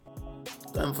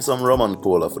Time for some rum and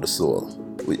cola for the soul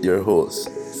with your host,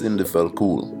 Cindy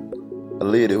Felcool, a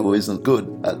lady who isn't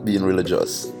good at being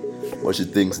religious, but she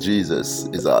thinks Jesus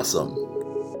is awesome.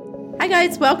 Hi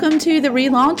guys, welcome to the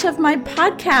relaunch of my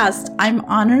podcast. I'm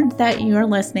honored that you're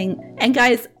listening. And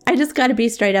guys, I just got to be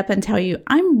straight up and tell you,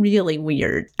 I'm really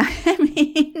weird. I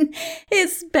mean,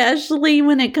 especially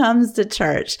when it comes to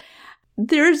church.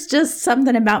 There's just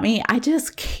something about me. I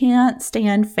just can't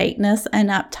stand fakeness and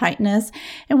uptightness.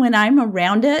 And when I'm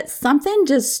around it, something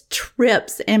just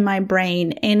trips in my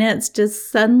brain and it's just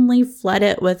suddenly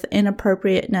flooded with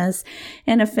inappropriateness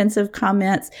and offensive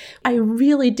comments. I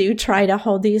really do try to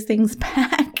hold these things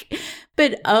back.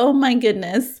 But oh my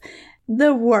goodness.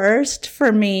 The worst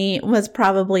for me was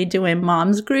probably doing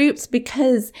moms groups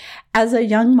because as a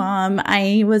young mom,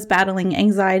 I was battling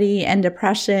anxiety and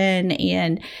depression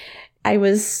and I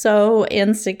was so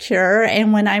insecure.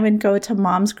 And when I would go to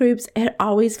moms groups, it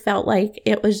always felt like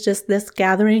it was just this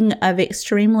gathering of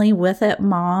extremely with it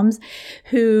moms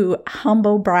who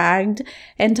humble bragged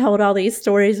and told all these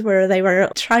stories where they were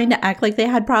trying to act like they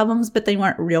had problems, but they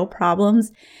weren't real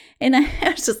problems. And I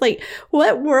was just like,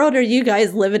 what world are you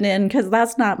guys living in? Because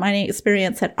that's not my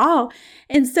experience at all.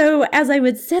 And so as I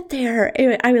would sit there,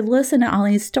 I would listen to all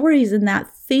these stories and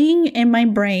that thing in my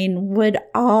brain would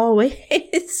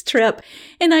always trip.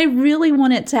 And I really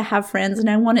wanted to have friends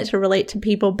and I wanted to relate to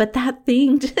people. But that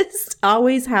thing just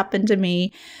always happened to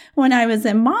me when I was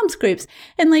in moms groups.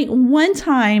 And like one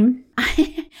time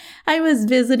I was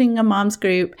visiting a moms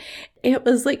group. It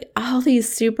was like all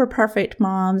these super perfect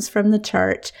moms from the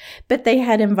church, but they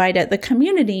had invited the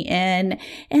community in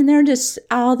and they're just,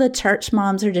 all the church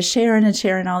moms are just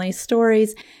sharing all these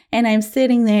stories. And I'm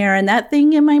sitting there and that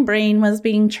thing in my brain was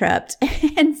being tripped.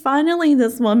 And finally,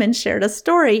 this woman shared a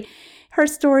story. Her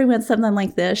story went something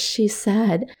like this. She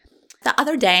said, the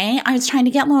other day, I was trying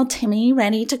to get little Timmy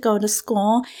ready to go to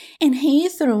school, and he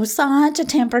threw such a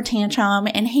temper tantrum,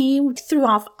 and he threw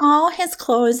off all his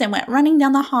clothes and went running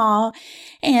down the hall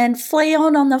and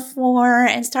flailed on the floor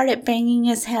and started banging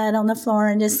his head on the floor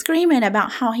and just screaming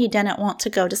about how he didn't want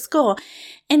to go to school.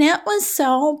 And it was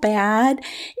so bad.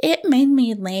 It made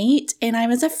me late, and I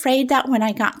was afraid that when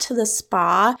I got to the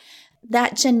spa,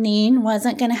 that Janine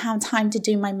wasn't going to have time to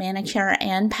do my manicure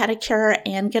and pedicure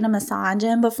and get a massage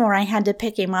in before I had to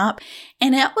pick him up.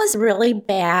 And it was really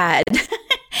bad.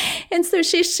 And so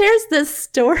she shares this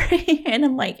story and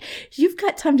I'm like, you've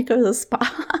got time to go to the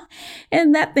spa.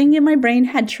 And that thing in my brain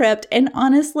had tripped. And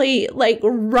honestly, like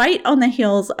right on the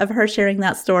heels of her sharing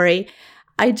that story,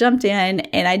 I jumped in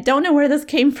and I don't know where this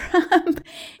came from.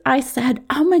 I said,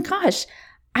 oh my gosh,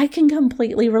 I can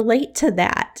completely relate to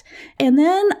that. And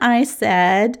then I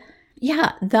said,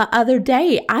 yeah, the other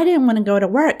day I didn't want to go to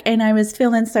work and I was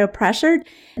feeling so pressured.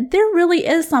 There really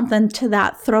is something to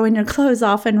that throwing your clothes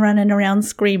off and running around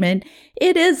screaming.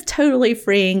 It is totally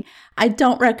freeing. I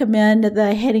don't recommend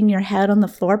the hitting your head on the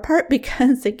floor part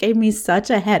because it gave me such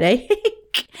a headache.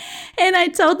 And I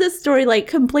told this story like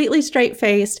completely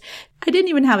straight-faced. I didn't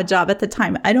even have a job at the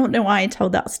time. I don't know why I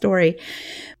told that story.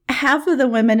 Half of the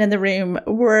women in the room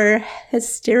were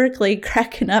hysterically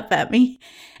cracking up at me.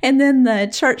 And then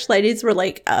the church ladies were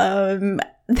like, they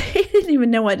didn't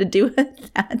even know what to do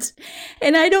with that.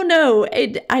 And I don't know.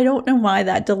 I don't know why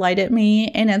that delighted me.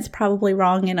 And it's probably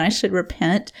wrong and I should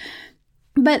repent.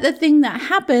 But the thing that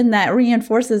happened that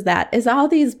reinforces that is all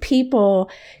these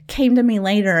people came to me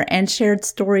later and shared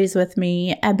stories with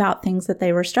me about things that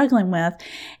they were struggling with.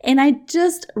 And I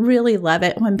just really love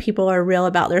it when people are real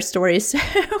about their stories. So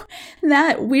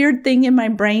that weird thing in my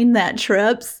brain that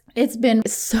trips, it's been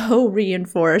so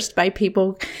reinforced by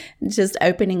people just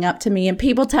opening up to me. And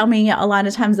people tell me a lot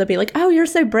of times they'll be like, oh, you're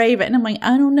so brave. And I'm like,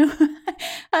 I don't know.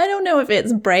 I don't know if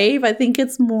it's brave. I think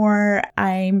it's more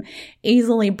I'm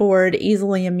easily bored,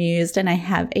 easily amused, and I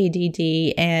have ADD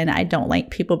and I don't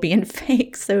like people being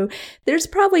fake. So there's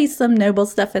probably some noble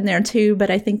stuff in there too. But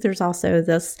I think there's also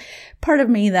this part of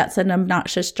me that's an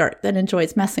obnoxious jerk that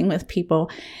enjoys messing with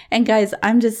people. And guys,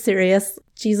 I'm just serious.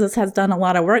 Jesus has done a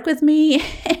lot of work with me.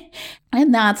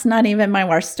 And that's not even my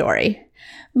worst story.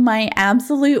 My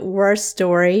absolute worst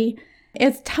story,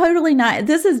 it's totally not,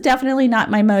 this is definitely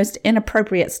not my most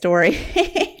inappropriate story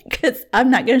because I'm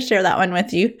not going to share that one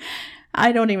with you.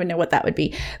 I don't even know what that would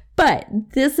be. But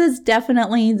this is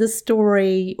definitely the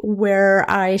story where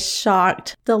I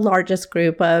shocked the largest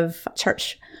group of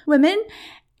church women.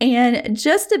 And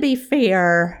just to be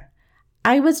fair,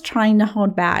 I was trying to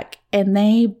hold back and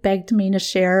they begged me to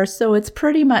share, so it's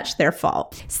pretty much their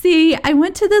fault. See, I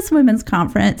went to this women's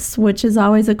conference, which is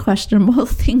always a questionable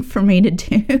thing for me to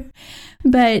do,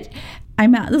 but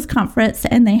I'm at this conference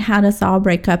and they had us all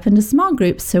break up into small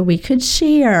groups so we could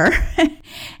share.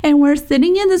 And we're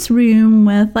sitting in this room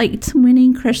with like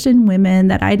 20 Christian women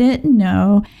that I didn't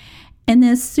know and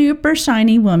this super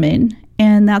shiny woman.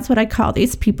 And that's what I call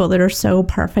these people that are so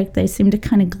perfect. They seem to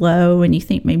kind of glow and you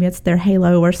think maybe it's their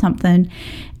halo or something.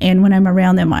 And when I'm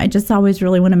around them, I just always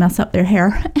really want to mess up their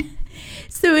hair.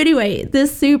 So anyway,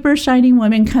 this super shiny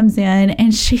woman comes in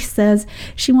and she says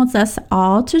she wants us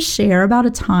all to share about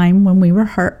a time when we were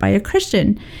hurt by a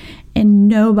Christian. And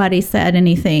nobody said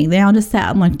anything. They all just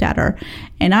sat and looked at her.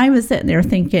 And I was sitting there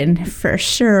thinking, for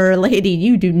sure, lady,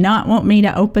 you do not want me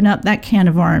to open up that can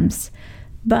of worms.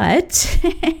 But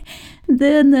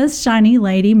then this shiny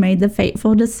lady made the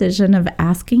fateful decision of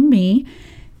asking me,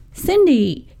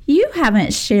 Cindy, you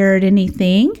haven't shared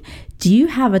anything. Do you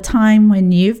have a time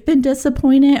when you've been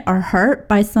disappointed or hurt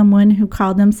by someone who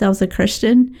called themselves a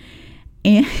Christian?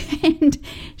 And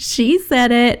she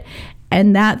said it,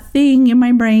 and that thing in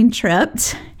my brain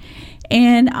tripped.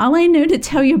 And all I know to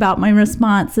tell you about my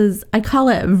response is I call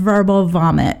it verbal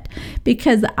vomit,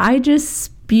 because I just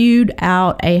spewed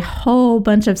out a whole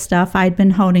bunch of stuff I'd been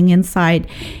holding inside,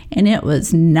 and it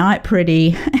was not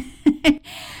pretty.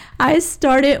 I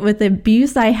started with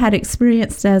abuse I had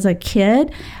experienced as a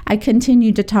kid. I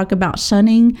continued to talk about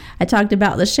shunning. I talked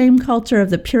about the shame culture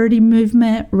of the purity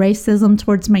movement, racism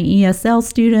towards my ESL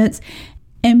students,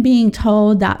 and being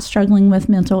told that struggling with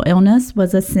mental illness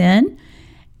was a sin.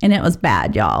 And it was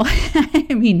bad, y'all.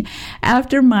 I mean,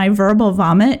 after my verbal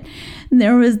vomit,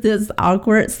 there was this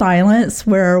awkward silence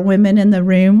where women in the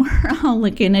room were all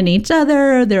looking at each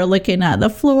other. They're looking at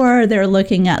the floor. They're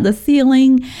looking at the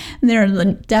ceiling.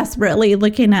 They're desperately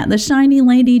looking at the shiny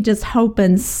lady, just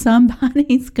hoping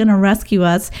somebody's going to rescue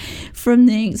us from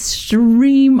the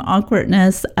extreme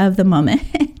awkwardness of the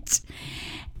moment.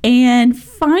 And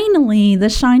finally, the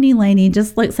shiny lady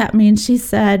just looks at me and she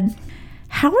said,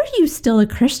 "How are you still a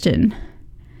Christian?"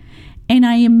 And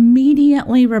I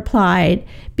immediately replied,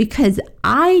 because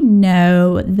I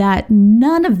know that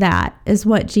none of that is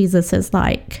what Jesus is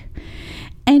like.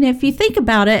 And if you think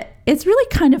about it, it's really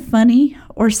kind of funny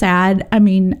or sad. I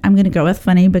mean, I'm going to go with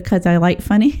funny because I like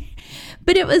funny.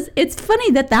 But it's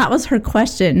funny that was her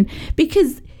question,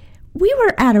 because we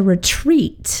were at a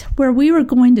retreat where we were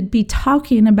going to be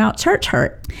talking about church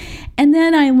hurt. And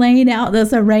then I laid out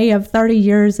this array of 30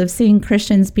 years of seeing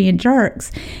Christians being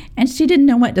jerks, and she didn't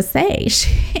know what to say.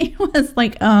 She was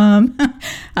like, I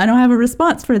don't have a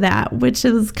response for that, which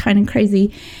is kind of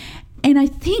crazy. And I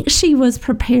think she was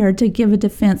prepared to give a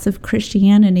defense of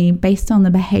Christianity based on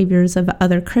the behaviors of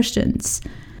other Christians.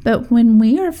 But when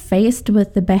we are faced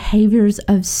with the behaviors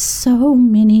of so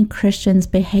many Christians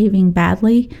behaving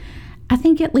badly, I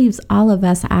think it leaves all of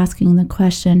us asking the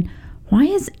question, why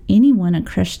is anyone a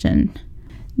Christian?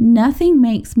 Nothing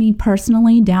makes me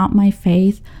personally doubt my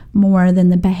faith more than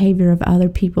the behavior of other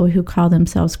people who call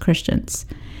themselves Christians.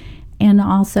 And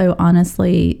also,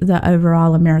 honestly, the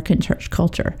overall American church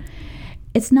culture.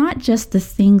 It's not just the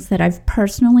things that I've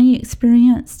personally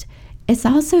experienced, it's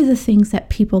also the things that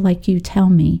people like you tell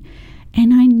me.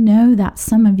 And I know that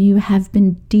some of you have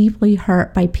been deeply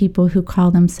hurt by people who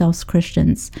call themselves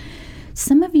Christians.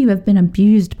 Some of you have been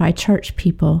abused by church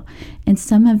people, and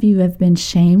some of you have been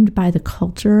shamed by the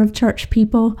culture of church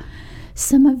people.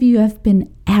 Some of you have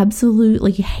been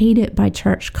absolutely hated by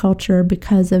church culture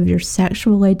because of your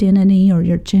sexual identity or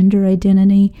your gender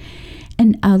identity.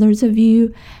 And others of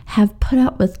you have put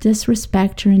up with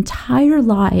disrespect your entire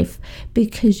life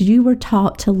because you were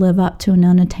taught to live up to an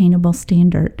unattainable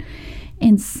standard.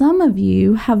 And some of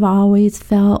you have always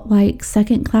felt like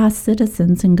second-class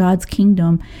citizens in God's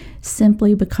kingdom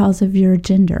simply because of your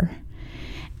gender.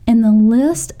 And the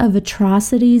list of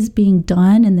atrocities being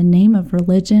done in the name of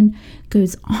religion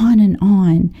goes on and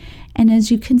on. And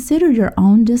as you consider your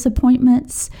own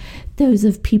disappointments, those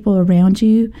of people around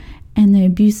you, and the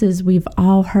abuses we've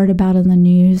all heard about in the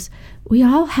news, we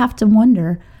all have to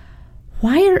wonder,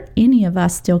 why are any of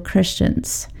us still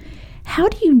Christians? How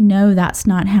do you know that's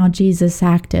not how Jesus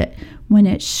acted when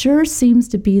it sure seems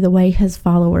to be the way his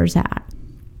followers act?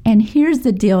 And here's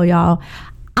the deal, y'all.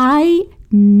 I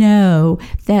know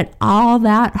that all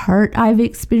that hurt I've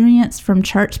experienced from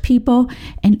church people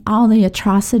and all the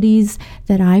atrocities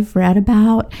that I've read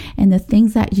about and the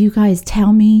things that you guys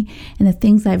tell me and the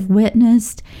things I've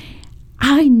witnessed,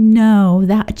 I know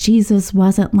that Jesus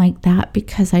wasn't like that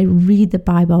because I read the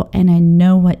Bible and I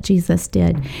know what Jesus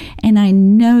did. And I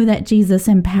know that Jesus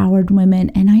empowered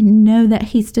women, and I know that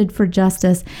he stood for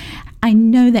justice. I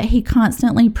know that he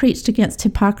constantly preached against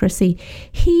hypocrisy.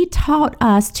 He taught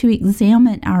us to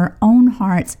examine our own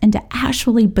hearts and to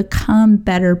actually become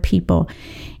better people.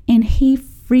 And he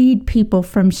freed people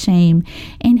from shame,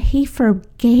 and he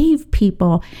forgave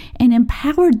people and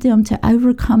empowered them to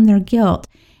overcome their guilt.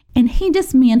 And he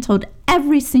dismantled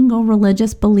every single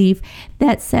religious belief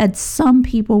that said some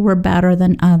people were better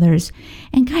than others.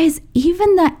 And guys,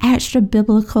 even the extra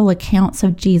biblical accounts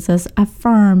of Jesus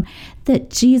affirm that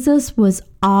Jesus was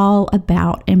all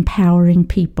about empowering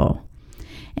people.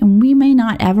 And we may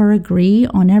not ever agree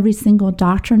on every single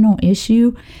doctrinal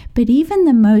issue, but even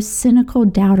the most cynical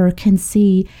doubter can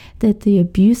see that the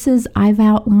abuses I've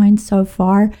outlined so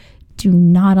far do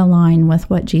not align with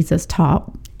what Jesus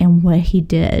taught and what he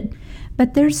did.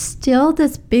 But there's still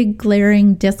this big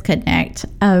glaring disconnect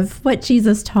of what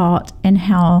Jesus taught and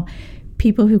how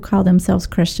people who call themselves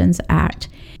Christians act.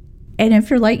 And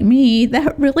if you're like me,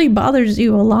 that really bothers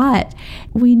you a lot.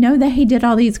 We know that he did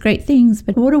all these great things,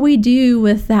 but what do we do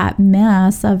with that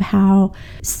mess of how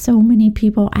so many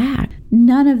people act?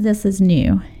 None of this is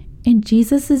new. In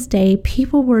Jesus's day,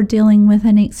 people were dealing with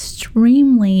an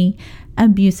extremely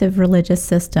abusive religious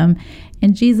system,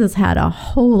 and Jesus had a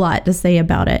whole lot to say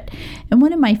about it. And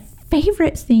one of my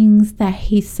favorite things that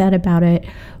he said about it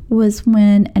was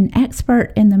when an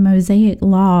expert in the Mosaic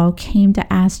law came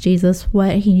to ask Jesus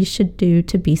what he should do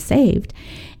to be saved.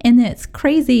 And it's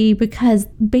crazy because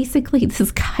basically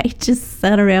this guy just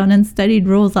sat around and studied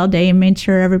rules all day and made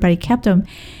sure everybody kept them.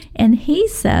 And he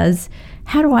says,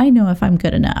 how do I know if I'm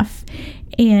good enough?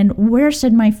 And where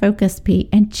should my focus be?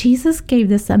 And Jesus gave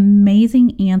this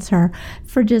amazing answer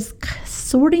for just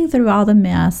sorting through all the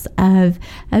mess of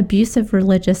abusive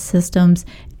religious systems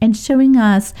and showing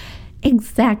us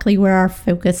exactly where our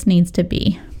focus needs to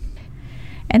be.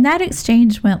 And that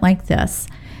exchange went like this.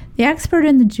 The expert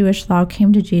in the Jewish law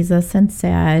came to Jesus and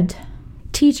said,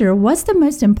 "Teacher, what's the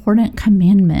most important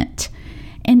commandment?"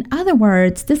 In other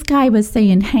words, this guy was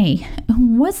saying, hey,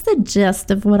 what's the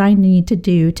gist of what I need to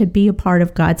do to be a part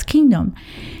of God's kingdom?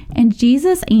 And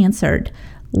Jesus answered,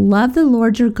 love the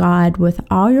Lord your God with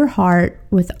all your heart,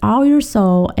 with all your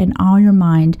soul, and all your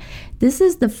mind. This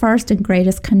is the first and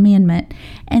greatest commandment.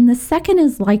 And the second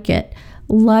is like it,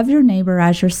 love your neighbor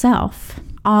as yourself.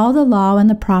 All the law and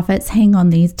the prophets hang on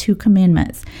these two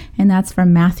commandments. And that's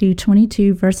from Matthew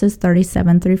 22, verses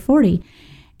 37 through 40.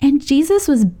 And Jesus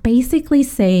was basically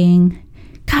saying,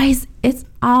 guys, it's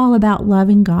all about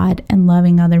loving God and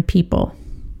loving other people.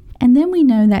 And then we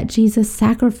know that Jesus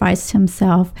sacrificed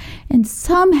himself and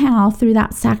somehow through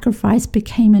that sacrifice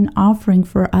became an offering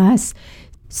for us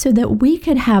so that we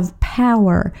could have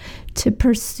power to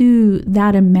pursue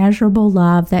that immeasurable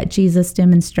love that Jesus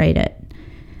demonstrated.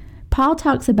 Paul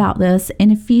talks about this in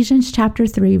Ephesians chapter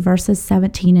 3, verses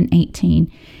 17 and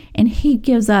 18. And he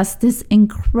gives us this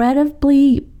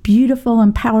incredibly beautiful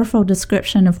and powerful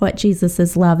description of what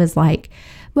Jesus' love is like.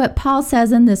 What Paul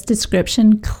says in this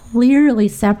description clearly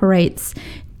separates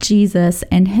Jesus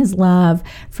and his love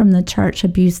from the church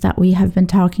abuse that we have been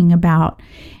talking about.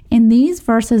 In these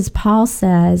verses, Paul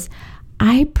says,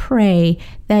 I pray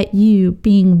that you,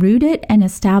 being rooted and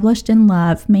established in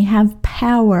love, may have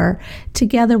power,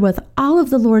 together with all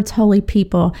of the Lord's holy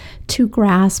people, to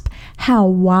grasp how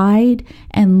wide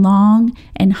and long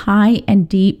and high and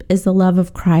deep is the love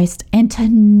of Christ, and to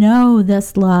know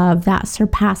this love that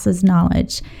surpasses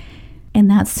knowledge. And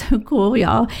that's so cool,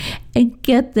 y'all. And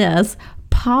get this,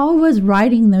 Paul was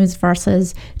writing those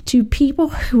verses to people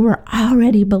who were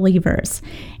already believers.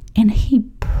 And he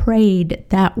prayed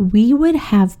that we would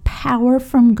have power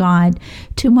from God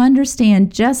to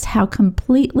understand just how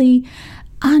completely,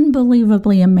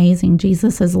 unbelievably amazing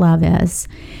Jesus' love is.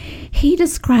 He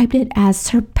described it as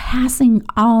surpassing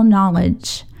all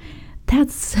knowledge.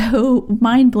 That's so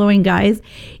mind-blowing, guys.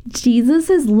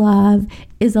 Jesus' love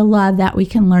is a love that we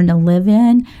can learn to live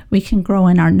in, we can grow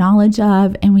in our knowledge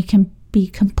of, and we can be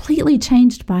completely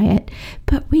changed by it,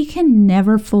 but we can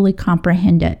never fully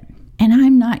comprehend it. And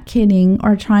I'm not kidding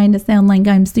or trying to sound like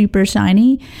I'm super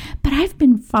shiny, but I've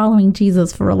been following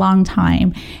Jesus for a long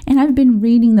time. And I've been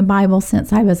reading the Bible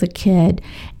since I was a kid.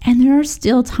 And there are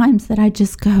still times that I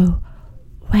just go,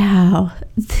 wow,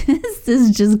 this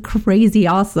is just crazy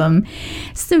awesome.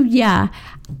 So yeah,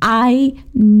 I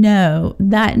know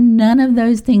that none of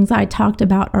those things I talked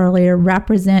about earlier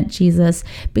represent Jesus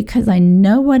because I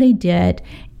know what he did.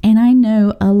 And I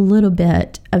know a little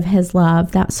bit of his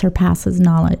love that surpasses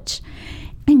knowledge.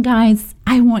 And guys,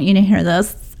 I want you to hear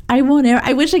this. I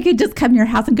wish I could just come to your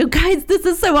house and go, guys, this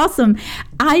is so awesome.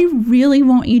 I really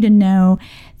want you to know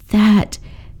that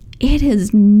it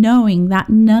is knowing that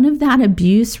none of that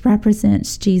abuse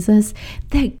represents Jesus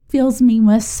that fills me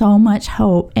with so much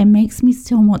hope and makes me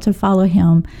still want to follow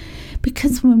him.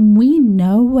 Because when we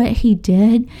know what he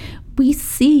did, we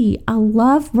see a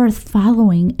love worth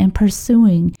following and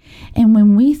pursuing. And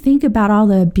when we think about all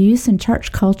the abuse in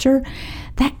church culture,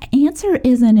 that answer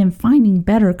isn't in finding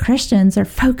better Christians or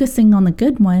focusing on the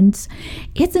good ones.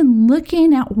 It's in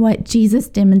looking at what Jesus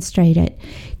demonstrated.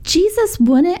 Jesus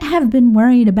wouldn't have been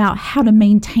worried about how to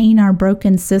maintain our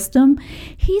broken system.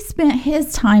 He spent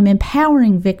his time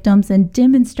empowering victims and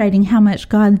demonstrating how much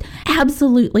God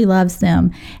absolutely loves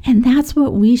them. And that's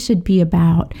what we should be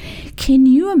about. Can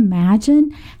you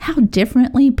imagine how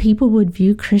differently people would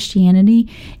view Christianity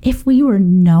if we were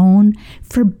known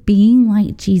for being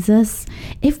like Jesus?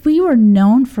 If we were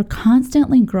known for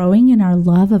constantly growing in our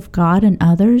love of God and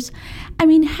others? I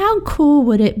mean, how cool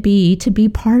would it be to be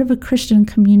part of a Christian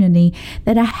community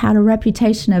that had a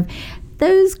reputation of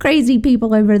those crazy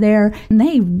people over there, and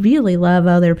they really love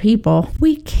other people?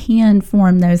 We can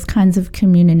form those kinds of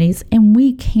communities, and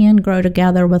we can grow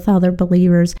together with other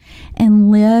believers and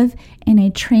live in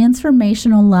a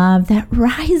transformational love that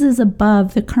rises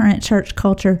above the current church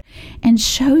culture and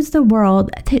shows the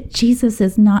world that Jesus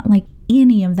is not like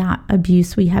any of that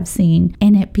abuse we have seen.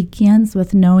 And it begins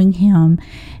with knowing him.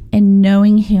 And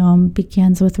knowing him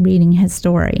begins with reading his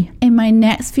story. In my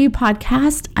next few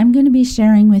podcasts, I'm going to be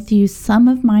sharing with you some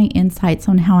of my insights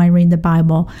on how I read the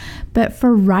Bible. But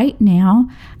for right now,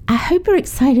 I hope you're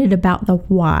excited about the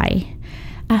why.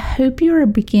 I hope you are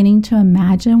beginning to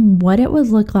imagine what it would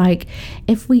look like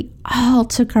if we all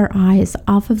took our eyes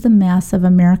off of the mess of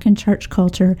American church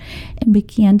culture and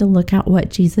began to look at what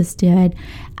Jesus did.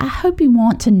 I hope you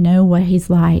want to know what he's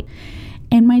like.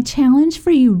 And my challenge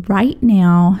for you right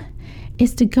now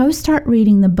is to go start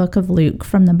reading the book of Luke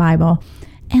from the Bible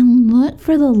and look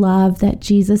for the love that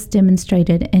Jesus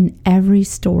demonstrated in every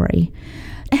story.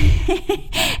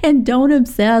 And don't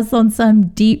obsess on some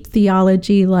deep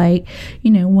theology like,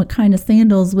 what kind of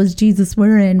sandals was Jesus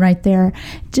wearing right there.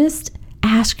 Just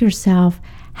ask yourself,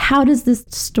 how does this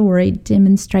story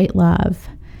demonstrate love?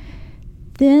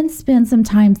 Then spend some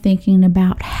time thinking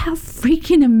about how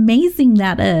freaking amazing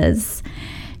that is.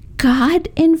 God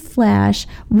in flesh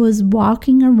was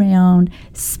walking around,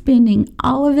 spending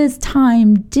all of his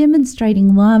time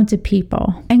demonstrating love to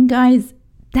people. And guys,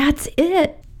 that's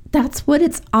it. That's what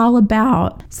it's all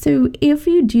about. So if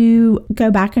you do go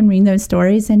back and read those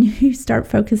stories and you start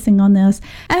focusing on this,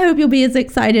 I hope you'll be as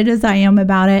excited as I am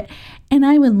about it. And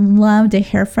I would love to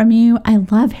hear from you. I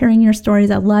love hearing your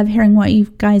stories. I love hearing what you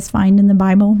guys find in the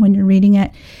Bible when you're reading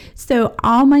it. So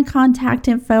all my contact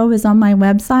info is on my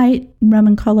website,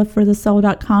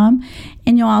 rumandcolaforthesoul.com.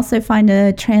 And you'll also find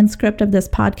a transcript of this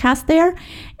podcast there.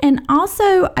 And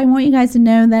also, I want you guys to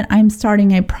know that I'm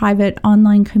starting a private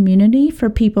online community for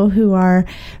people who are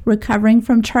recovering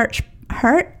from church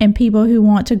hurt and people who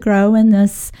want to grow in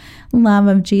this love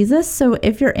of Jesus. So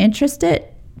if you're interested,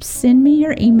 send me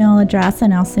your email address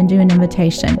and I'll send you an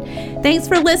invitation. Thanks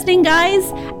for listening,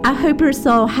 guys. I hope your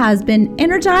soul has been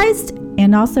energized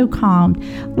and also calmed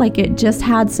like it just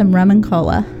had some rum and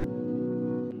cola.